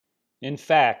In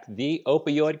fact, the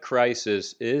opioid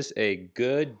crisis is a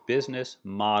good business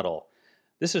model.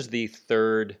 This is the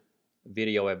third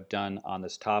video I've done on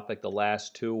this topic. The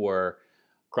last two were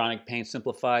chronic pain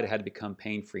simplified, how to become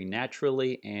pain-free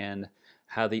naturally, and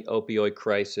how the opioid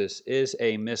crisis is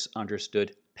a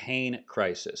misunderstood pain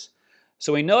crisis.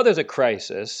 So we know there's a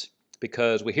crisis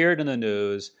because we hear it in the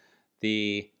news.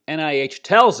 The NIH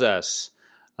tells us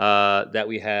that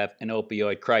we have an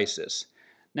opioid crisis.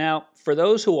 Now, for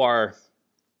those who are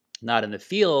not in the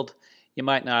field, you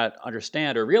might not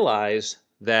understand or realize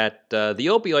that the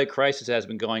opioid crisis has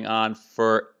been going on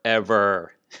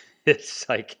forever. It's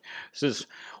like since,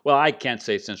 well, I can't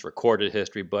say since recorded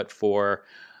history, but for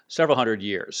several hundred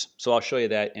years. So I'll show you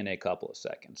that in a couple of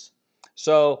seconds.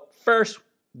 So first,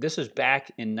 this is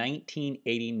back in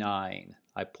 1989.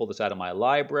 I pulled this out of my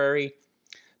library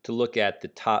to look at the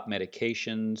top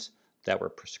medications that were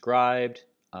prescribed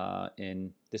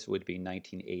this would be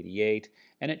 1988,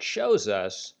 and it shows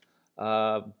us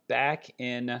back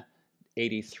in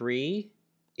 83,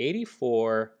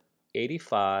 84,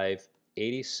 85,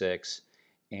 86,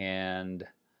 and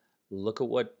look at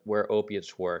where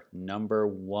opiates were. Number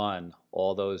one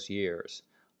all those years.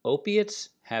 Opiates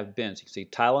have been, so you can see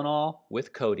Tylenol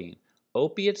with codeine.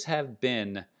 Opiates have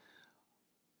been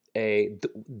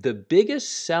the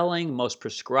biggest selling, most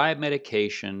prescribed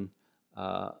medication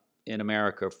in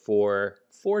America for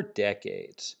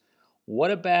decades.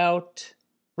 What about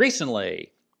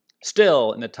recently?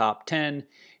 Still in the top 10.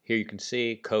 Here you can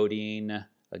see codeine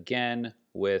again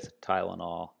with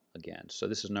Tylenol again. So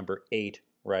this is number 8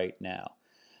 right now.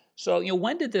 So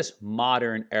when did this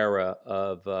modern era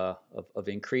of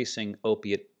increasing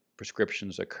opiate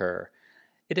prescriptions occur?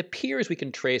 It appears we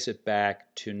can trace it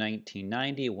back to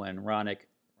 1990 when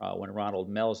Ronald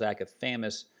Melzack, a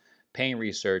famous pain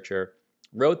researcher,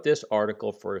 wrote this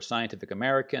article for Scientific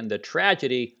American, The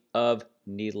Tragedy of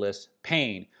Needless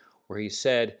Pain, where he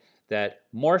said that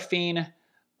morphine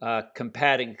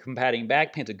combating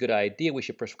back pain is a good idea. We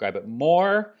should prescribe it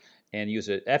more and use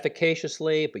it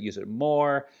efficaciously, but use it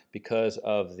more because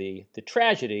of the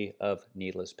tragedy of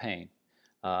needless pain.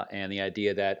 And the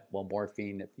idea that, well,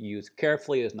 morphine, if used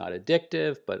carefully, is not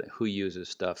addictive, but who uses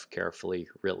stuff carefully,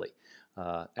 really?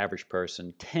 Average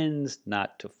person tends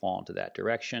not to fall into that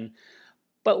direction.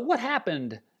 But what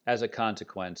happened as a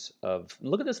consequence of,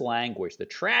 look at this language, the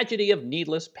tragedy of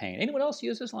needless pain. Anyone else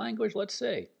use this language? Let's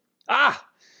see.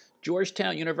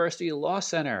 Georgetown University Law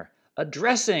Center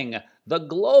addressing the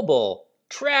global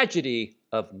tragedy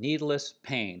of needless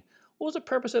pain. What was the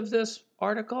purpose of this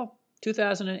article?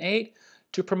 2008,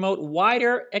 to promote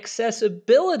wider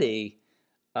accessibility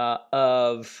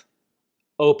of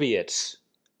opiates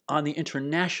on the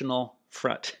international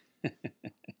front.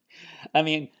 I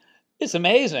mean, it's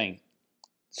amazing.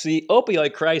 See, the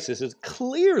opioid crisis is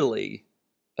clearly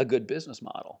a good business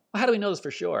model. How do we know this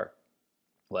for sure?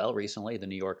 Well, recently, the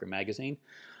New Yorker magazine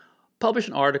published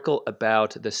an article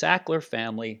about the Sackler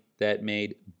family that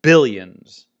made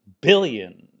billions,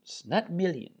 not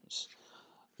millions,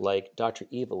 like Dr.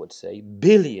 Evil would say,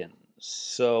 billions.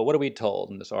 So what are we told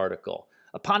in this article?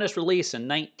 Upon its release in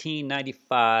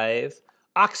 1995,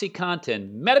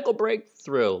 OxyContin, medical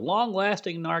breakthrough,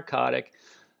 long-lasting narcotic,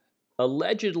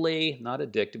 allegedly not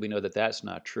addictive. We know that that's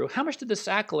not true. How much did the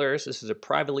Sacklers, this is a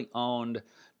privately owned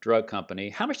drug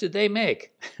company, how much did they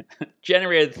make?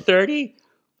 Generated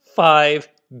 $35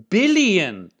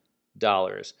 billion.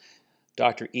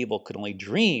 Dr. Evil could only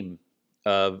dream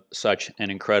of such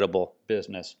an incredible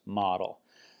business model.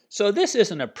 So this is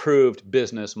an approved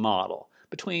business model.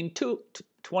 Between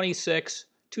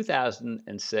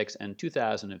 2006 and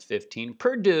 2015,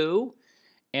 Purdue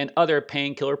and other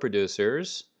painkiller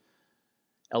producers,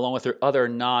 along with their other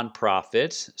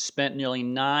nonprofits, spent nearly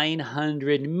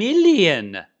 $900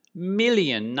 million,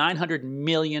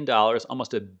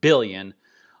 almost $1 billion,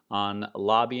 on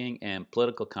lobbying and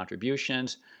political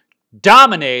contributions,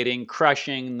 dominating,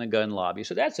 crushing the gun lobby.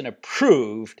 So that's an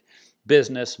approved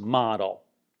business model.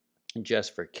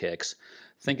 Just for kicks,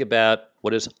 think about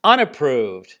what is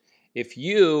unapproved. If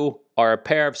you are a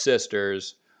pair of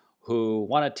sisters who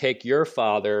want to take your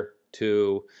father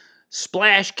to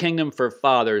Splash Kingdom for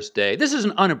Father's Day, this is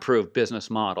an unapproved business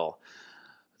model.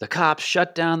 The cops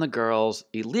shut down the girls'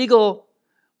 illegal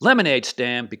lemonade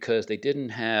stand because they didn't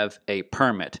have a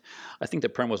permit. I think the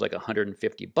permit was like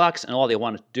 $150, and all they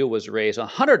wanted to do was raise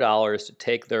 $100 to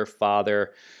take their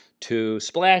father to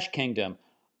Splash Kingdom.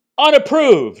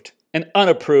 Unapproved! An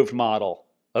unapproved model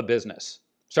of business.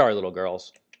 Sorry, little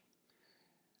girls.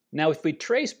 Now, if we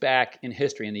trace back in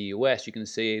history in the U.S., you can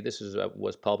see this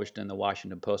was published in the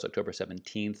Washington Post October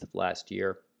 17th of last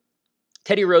year.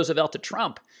 Teddy Roosevelt to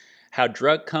Trump. how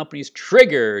drug companies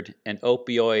triggered an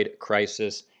opioid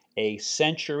crisis a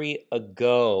century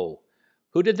ago.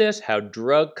 Who did this? How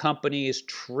drug companies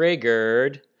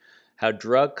triggered an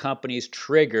opioid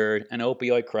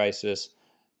crisis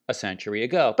a century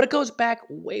ago. But it goes back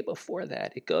way before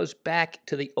that. It goes back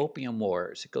to the Opium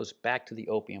Wars. We'll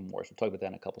talk about that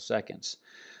in a couple seconds.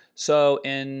 So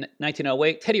in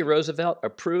 1908, Teddy Roosevelt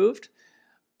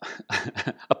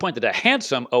appointed a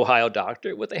handsome Ohio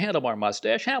doctor with a handlebar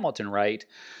mustache, Hamilton Wright,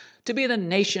 to be the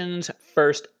nation's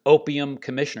first opium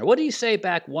commissioner. What did he say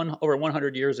back over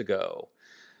 100 years ago?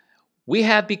 We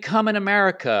have become in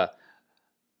America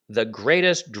the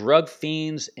greatest drug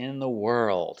fiends in the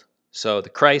world. So the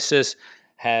crisis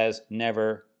has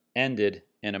never ended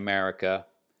in America,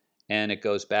 and it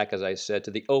goes back, as I said,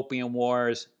 to the Opium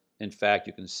Wars. In fact,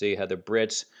 you can see how the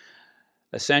Brits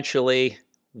essentially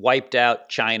wiped out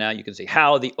China. You can see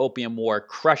how the Opium War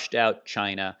crushed out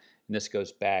China, and this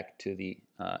goes back to the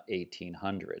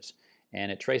 1800s, and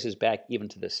it traces back even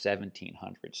to the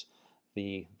 1700s.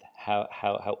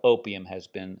 How opium has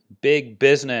been big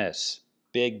business,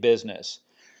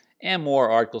 and more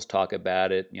articles talk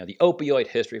about it. The opioid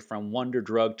history from wonder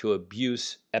drug to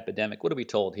abuse epidemic. What are we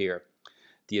told here?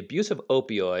 The abuse of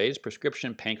opioids,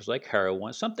 prescription painkillers like heroin,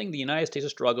 is something the United States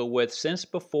has struggled with since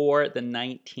before the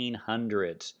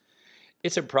 1900s.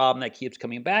 It's a problem that keeps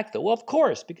coming back, though. Well, of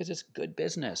course, because it's good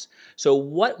business. So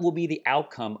what will be the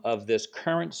outcome of this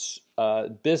current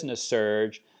business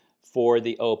surge for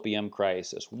the opium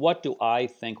crisis? What do I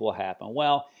think will happen?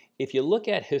 Well, if you look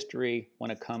at history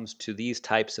when it comes to these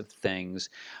types of things,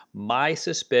 my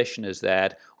suspicion is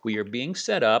that we are being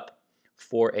set up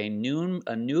for a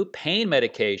new pain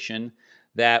medication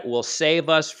that will save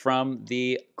us from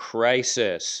the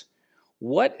crisis.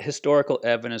 What historical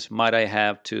evidence might I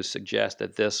have to suggest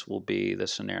that this will be the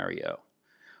scenario?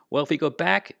 Well, if we go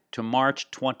back to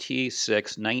March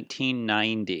 26,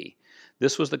 1990,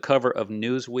 this was the cover of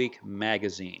Newsweek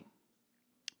magazine.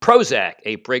 Prozac,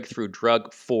 a breakthrough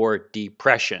drug for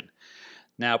depression.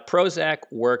 Now, Prozac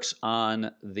works on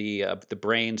the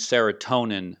brain's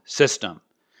serotonin system.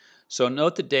 So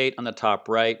note the date on the top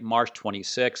right, March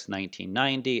 26,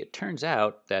 1990. It turns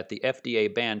out that the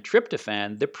FDA banned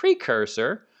tryptophan, the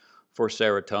precursor for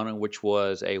serotonin, which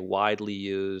was a widely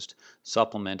used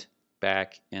supplement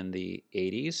back in the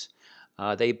 80s.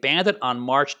 They banned it on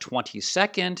March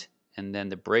 22nd, and then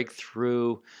the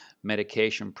breakthrough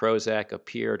medication Prozac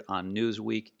appeared on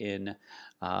Newsweek in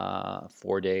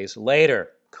 4 days later.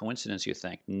 Coincidence, you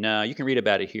think? No, you can read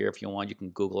about it here if you want. You can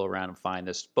Google around and find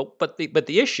this. But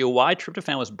the issue why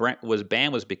tryptophan was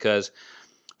banned was because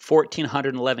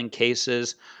 1,411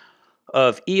 cases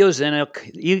of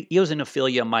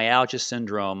eosinophilia myalgia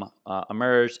syndrome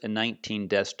emerged and 19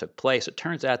 deaths took place. It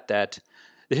turns out that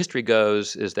the history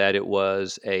goes is that it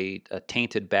was a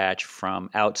tainted batch from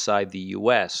outside the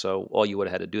U.S. So all you would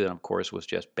have had to do then, of course, was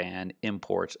just ban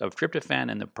imports of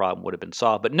tryptophan, and the problem would have been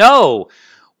solved. But no,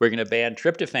 we're going to ban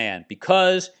tryptophan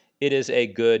because it is a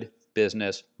good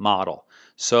business model.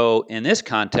 So in this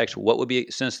context, what would be,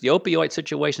 since the opioid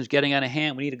situation is getting out of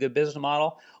hand, we need a good business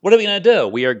model. What are we going to do?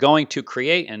 We are going to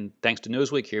create, and thanks to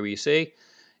Newsweek, here we see,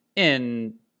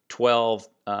 in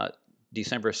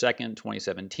December 2nd,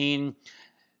 2017,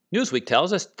 Newsweek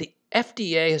tells us the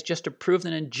FDA has just approved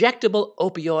an injectable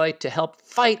opioid to help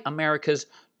fight America's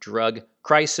drug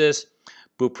crisis.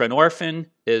 Buprenorphine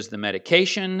is the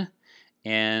medication,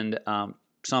 and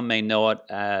some may know it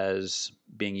as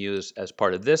being used as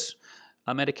part of this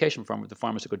medication from the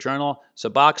Pharmaceutical Journal.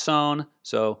 Suboxone,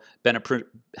 so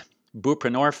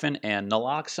buprenorphine and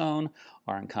naloxone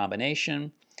are in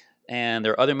combination. And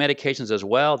there are other medications as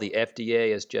well. The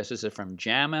FDA has just, this is from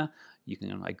JAMA.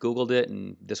 I Googled it,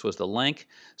 and this was the link.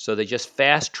 So they just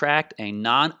fast-tracked a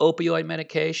non-opioid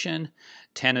medication,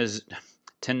 tenozumab.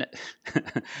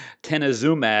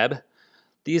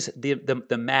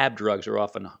 The MAB drugs are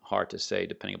often hard to say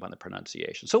depending upon the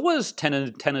pronunciation. So what does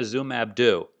tenozumab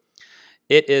do?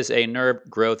 It is a nerve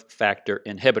growth factor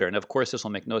inhibitor. And of course, this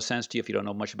will make no sense to you if you don't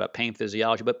know much about pain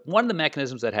physiology. But one of the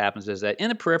mechanisms that happens is that in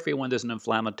the periphery, when there's an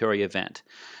inflammatory event,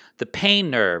 the pain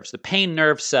nerves, the pain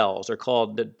nerve cells are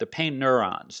called the pain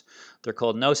neurons. They're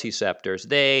called nociceptors.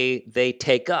 They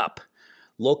take up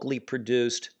locally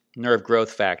produced nerve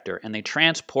growth factor, and they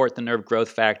transport the nerve growth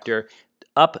factor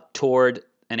up toward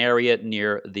an area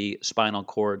near the spinal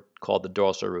cord called the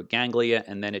dorsal root ganglia,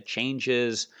 and then it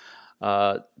changes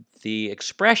the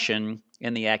expression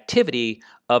and the activity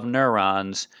of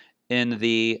neurons in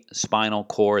the spinal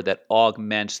cord that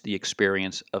augments the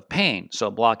experience of pain. So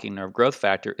blocking nerve growth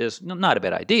factor is not a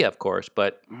bad idea, of course,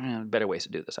 but better ways to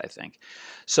do this, I think.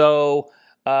 So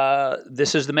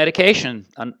This is the medication,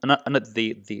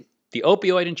 the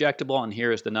opioid injectable, and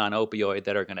here is the non-opioid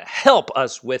that are going to help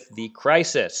us with the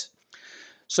crisis.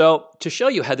 So to show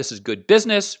you how this is good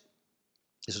business,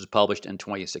 this was published in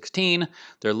 2016.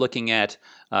 They're looking at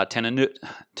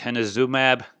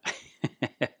tenezumab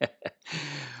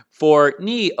for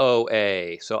knee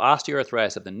OA, so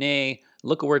osteoarthritis of the knee.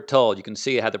 Look what we're told. You can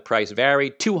see how the price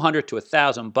varied, $200 to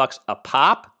 $1,000 a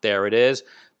pop. There it is.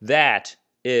 That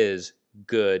is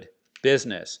good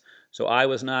business. So I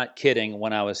was not kidding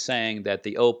when I was saying that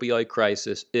the opioid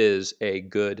crisis is a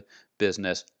good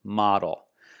business model.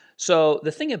 So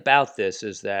the thing about this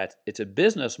is that it's a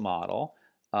business model,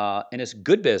 and it's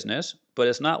good business, but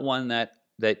it's not one that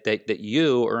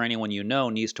you or anyone you know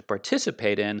needs to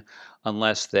participate in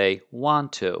unless they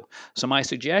want to. So my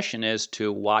suggestion is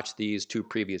to watch these 2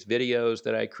 previous videos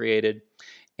that I created,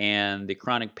 and the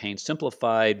Chronic Pain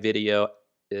Simplified video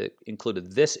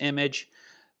included this image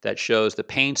that shows the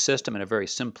pain system in a very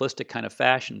simplistic kind of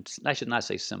fashion. I should not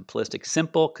say simplistic,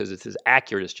 simple, because it's as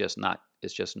accurate as just not.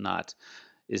 It's just not.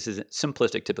 This is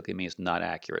simplistic. Typically means not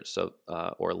accurate, so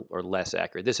or less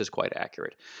accurate. This is quite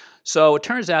accurate. So it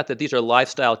turns out that these are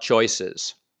lifestyle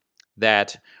choices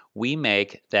that we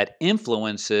make that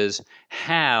influences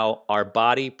how our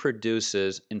body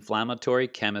produces inflammatory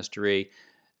chemistry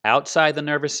outside the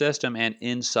nervous system and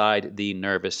inside the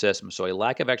nervous system. So a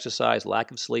lack of exercise,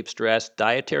 lack of sleep, stress,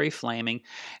 dietary flaming,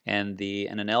 and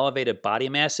an elevated body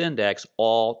mass index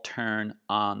all turn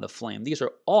on the flame. These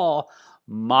are all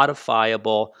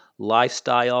modifiable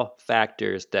lifestyle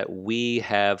factors that we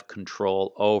have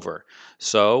control over.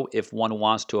 So if one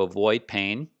wants to avoid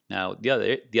pain, now the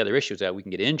other issue is that we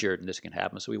can get injured and this can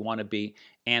happen. So we want to be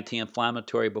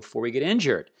anti-inflammatory before we get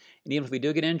injured. And even if we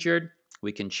do get injured,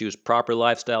 we can choose proper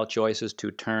lifestyle choices to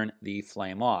turn the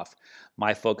flame off.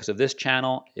 My focus of this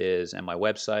channel is, and my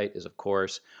website is, of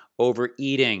course,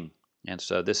 overeating. And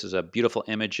so this is a beautiful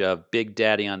image of Big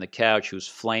Daddy on the couch who's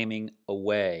flaming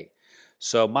away.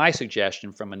 So my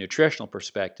suggestion from a nutritional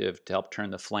perspective to help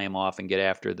turn the flame off and get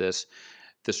after this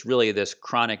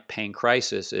chronic pain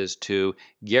crisis is to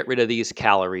get rid of these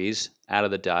calories out of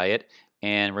the diet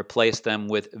and replace them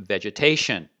with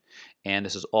vegetation. And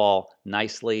this is all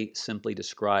nicely, simply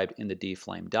described in the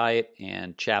DeFlame diet.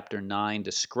 And Chapter 9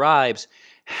 describes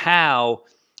how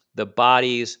the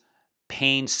body's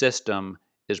pain system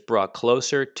is brought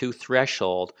closer to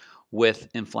threshold with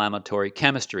inflammatory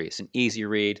chemistry. It's an easy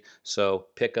read, so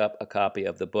pick up a copy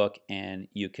of the book and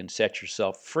you can set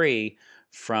yourself free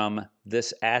from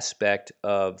this aspect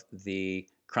of the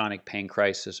chronic pain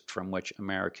crisis from which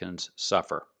Americans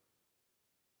suffer.